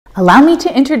Allow me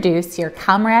to introduce your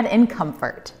comrade in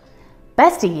comfort.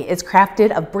 Bestie is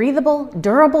crafted of breathable,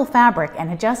 durable fabric and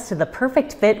adjusts to the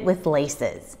perfect fit with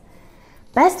laces.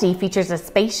 Bestie features a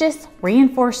spacious,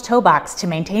 reinforced toe box to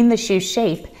maintain the shoe's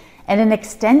shape and an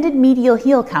extended medial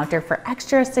heel counter for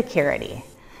extra security.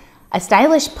 A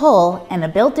stylish pull and a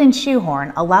built-in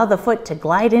shoehorn allow the foot to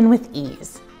glide in with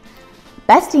ease.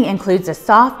 Bestie includes a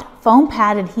soft,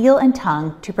 foam-padded heel and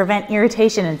tongue to prevent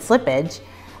irritation and slippage,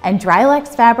 and Drilex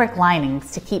fabric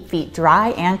linings to keep feet dry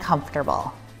and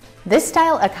comfortable. This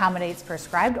style accommodates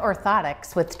prescribed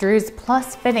orthotics with Drew's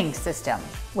Plus fitting system,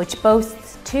 which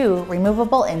boasts 2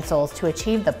 removable insoles to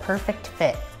achieve the perfect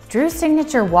fit. Drew's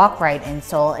signature walk-right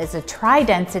insole is a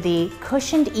tri-density,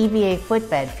 cushioned EVA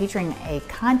footbed featuring a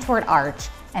contoured arch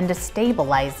and a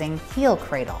stabilizing heel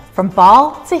cradle. From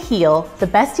ball to heel, the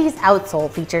Bestie's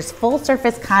outsole features full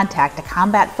surface contact to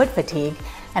combat foot fatigue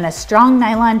and a strong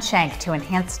nylon shank to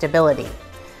enhance stability.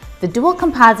 The dual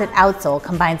composite outsole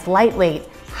combines lightweight,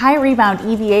 high rebound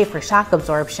EVA for shock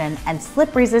absorption and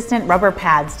slip-resistant rubber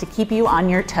pads to keep you on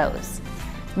your toes.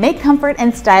 Make comfort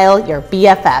and style your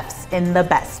BFFs in the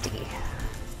Bestie.